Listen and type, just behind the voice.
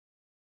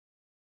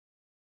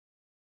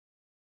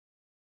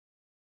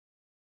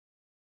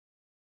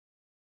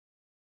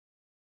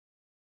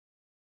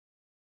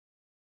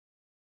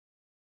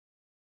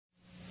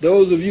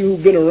Those of you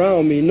who've been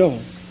around me know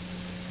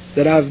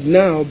that I've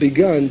now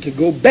begun to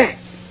go back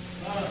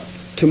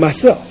to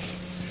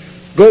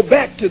myself. Go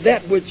back to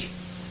that which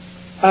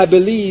I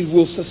believe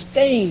will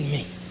sustain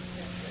me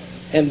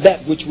and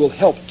that which will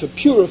help to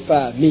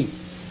purify me,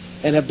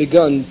 and have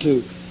begun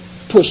to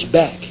push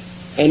back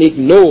and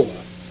ignore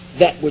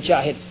that which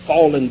I had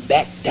fallen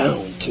back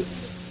down to.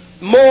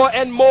 More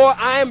and more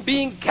I am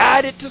being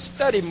guided to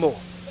study more.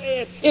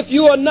 If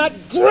you are not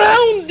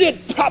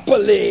grounded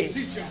properly,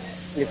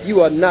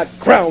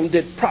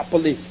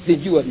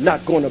 then you are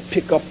not going to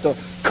pick up the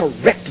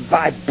correct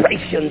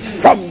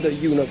vibrations from the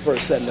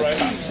universe and the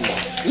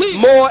cosmos.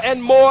 More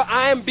and more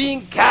I am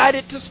being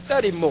guided to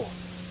study more.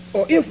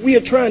 Or if we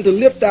are trying to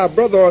lift our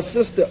brother or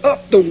sister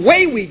up, the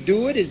way we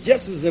do it is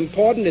just as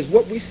important as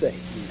what we say.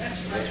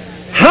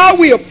 How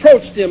we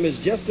approach them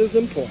is just as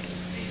important.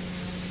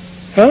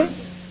 Huh?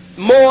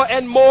 More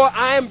and more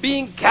I am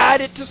being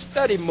guided to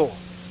study more.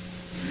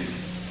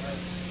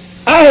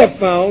 I have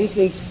found,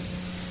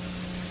 since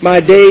my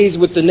days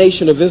with the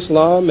Nation of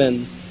Islam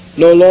and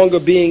no longer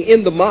being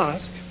in the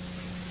mosque,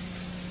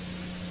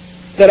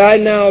 that I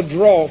now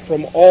draw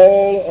from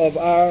all of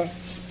our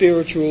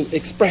spiritual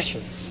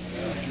expressions.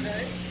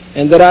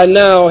 And that I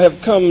now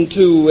have come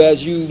to,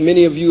 as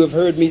many of you have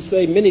heard me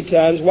say many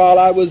times, while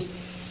I was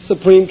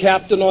supreme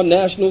captain or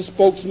national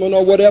spokesman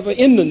or whatever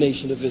in the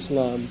Nation of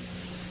Islam,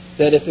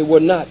 that if it were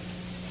not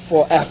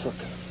for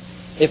Africa,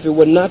 if it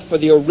were not for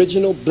the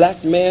original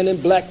black man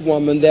and black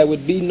woman, there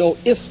would be no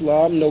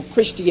Islam, no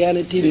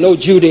Christianity, no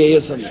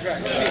Judaism.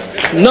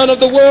 None of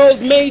the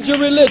world's major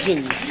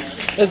religions,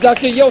 as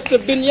Dr.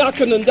 Yosef Ben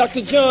Yaakov,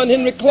 Dr. John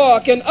Henry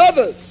Clark, and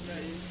others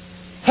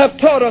have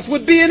taught us,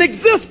 would be in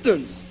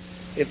existence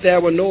if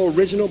there were no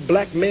original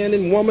black man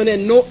and woman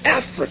and no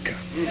Africa.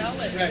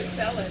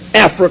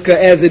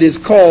 Africa as it is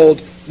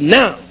called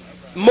now.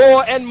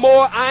 More and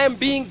more I am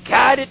being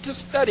guided to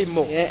study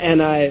more.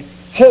 And I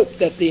hope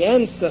that the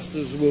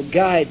ancestors will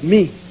guide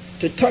me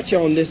to touch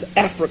on this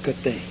Africa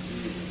thing,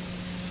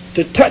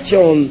 to touch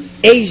on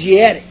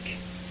Asiatic.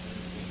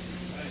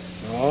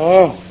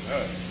 Oh,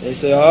 they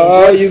say,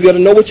 oh, you got to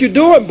know what you're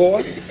doing,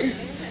 boy.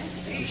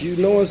 Because you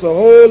know it's a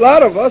whole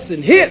lot of us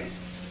in here.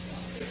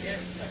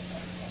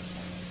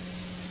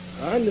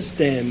 I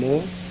understand,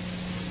 Moor.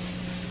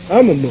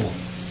 I'm a Moor.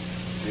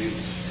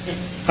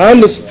 I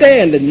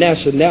understand that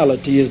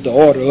nationality is the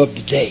order of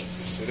the day.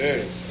 Yes, it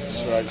is.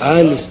 That's right.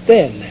 I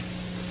understand that.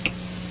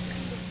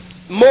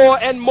 More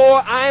and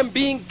more I am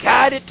being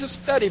guided to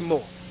study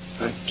more.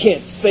 I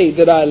can't say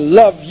that I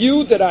love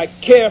you, that I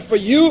care for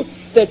you,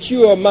 that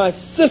you are my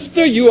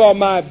sister, you are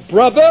my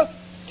brother,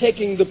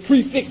 taking the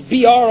prefix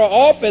BR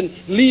off and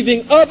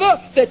leaving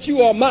other, that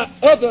you are my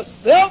other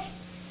self.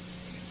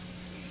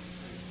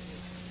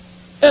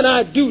 And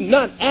I do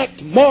not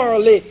act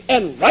morally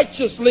and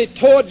righteously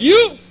toward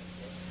you.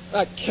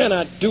 I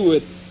cannot do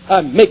it.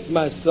 I make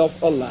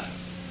myself alive.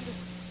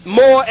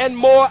 More and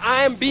more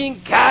I am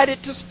being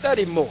guided to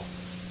study more.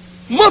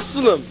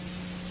 Muslim.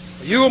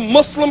 Are you a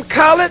Muslim,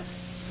 Khalid?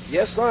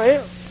 Yes, I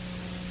am.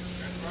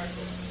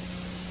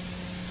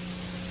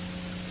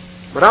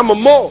 But I'm a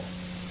Moor.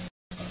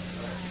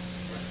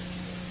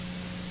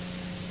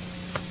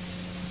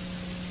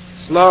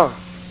 Islam.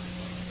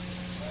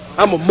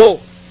 I'm a Moor.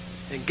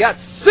 And got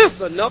sense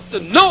enough to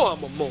know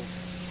I'm a Moor.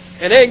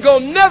 And ain't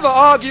gonna never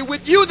argue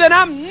with you that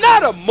I'm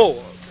not a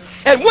Moor.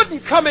 And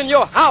wouldn't come in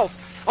your house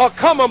or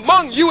come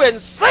among you and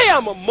say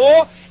I'm a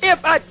Moor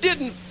if I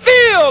didn't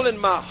feel in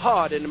my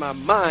heart, in my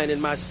mind,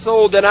 in my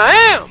soul that I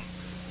am.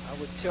 I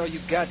would tell you,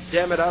 God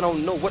damn it, I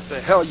don't know what the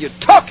hell you're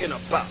talking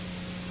about.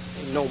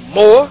 Ain't no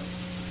more.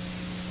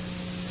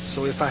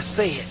 So if I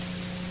say it,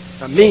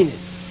 I mean it.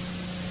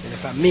 And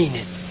if I mean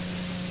it,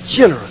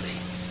 generally,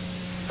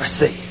 I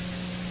say it.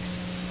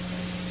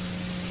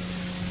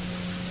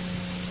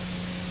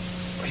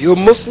 You a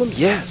Muslim?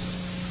 Yes.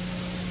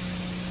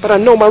 But I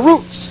know my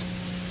roots.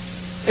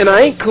 And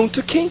I ain't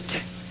Kunta Kinte.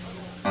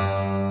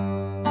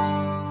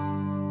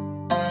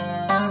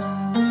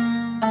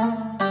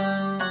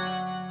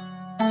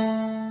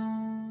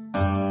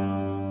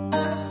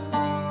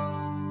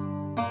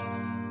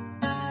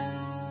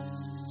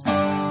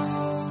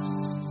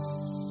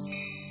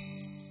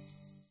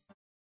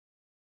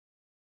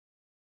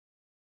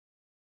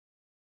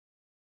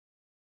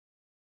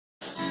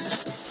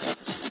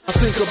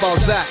 Think about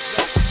that.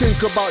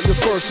 Think about your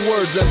first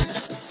words and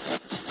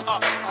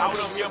out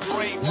of your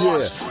brain.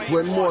 yeah,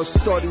 when more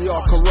study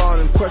our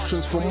Quran and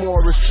questions for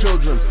Moorish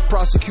children,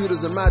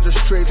 prosecutors and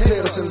magistrates hate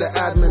us in the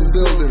admin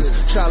buildings.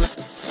 Challenge.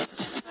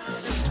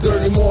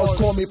 Dirty Moors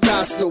call me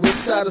pastor with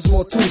status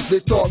more tools. They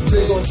talk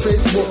big on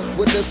Facebook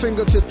with their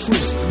fingertip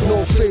truths.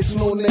 No face,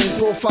 no name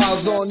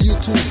profiles on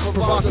YouTube.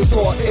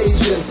 Provocateur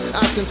agents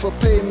acting for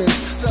payments,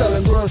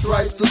 selling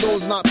birthrights to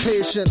those not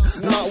patient,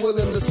 not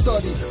willing to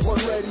study,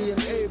 but ready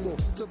and able.